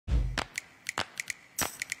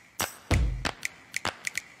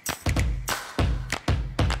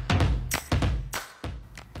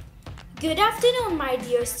Good afternoon, my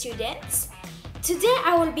dear students. Today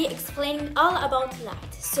I will be explaining all about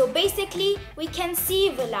light. So basically, we can see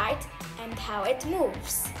the light and how it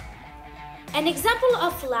moves. An example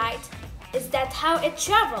of light is that how it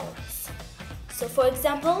travels. So for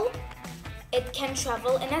example, it can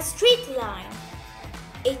travel in a straight line.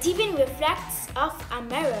 It even reflects off a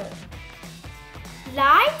mirror.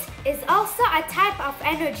 Light is also a type of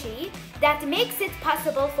energy that makes it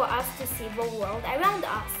possible for us to see the world around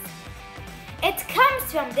us. It comes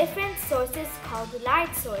from different sources called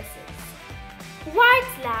light sources.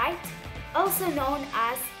 White light, also known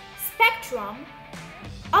as spectrum,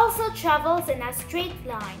 also travels in a straight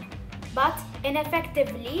line, but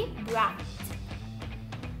ineffectively bright.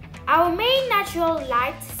 Our main natural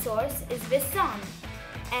light source is the sun,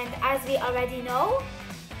 and as we already know,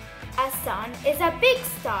 a sun is a big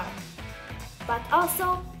star. But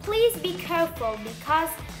also, please be careful because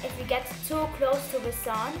if you get too close to the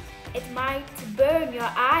sun, it might burn your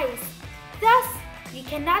eyes. Thus, you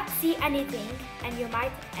cannot see anything and you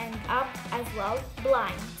might end up as well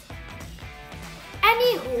blind.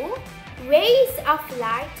 Anywho, rays of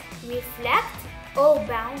light reflect or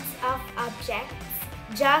bounce off objects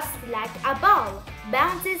just like a ball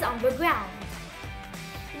bounces on the ground.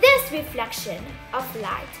 This reflection of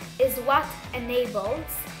light is what enables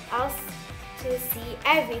us to see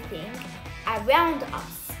everything around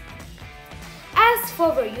us. As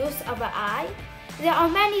for the use of the eye, there are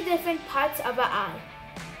many different parts of the eye: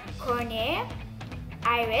 cornea,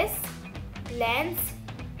 iris, lens,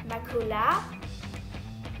 macula,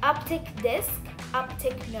 optic disc,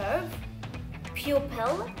 optic nerve,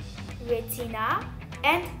 pupil, retina,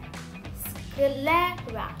 and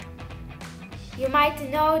sclera. You might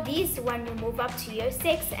know these when you move up to year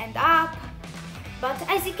 6 and up. But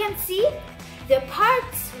as you can see, the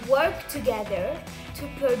parts work together to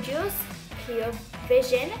produce clear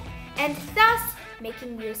vision and thus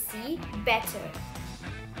making you see better.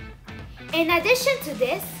 In addition to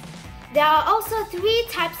this, there are also 3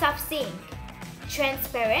 types of seeing: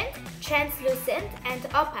 transparent, translucent, and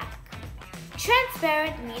opaque.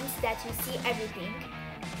 Transparent means that you see everything,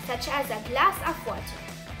 such as a glass of water.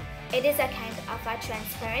 It is a kind of a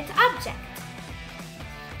transparent object.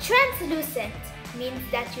 Translucent means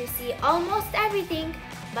that you see almost everything,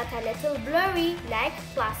 but a little blurry like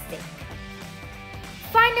plastic.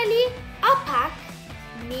 Finally, opaque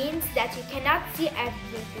means that you cannot see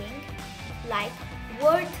everything, like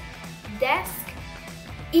wood, desk,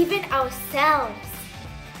 even ourselves.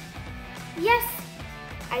 Yes,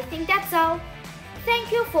 I think that's all.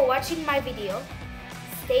 Thank you for watching my video.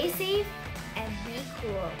 Stay safe and be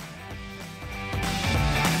cool.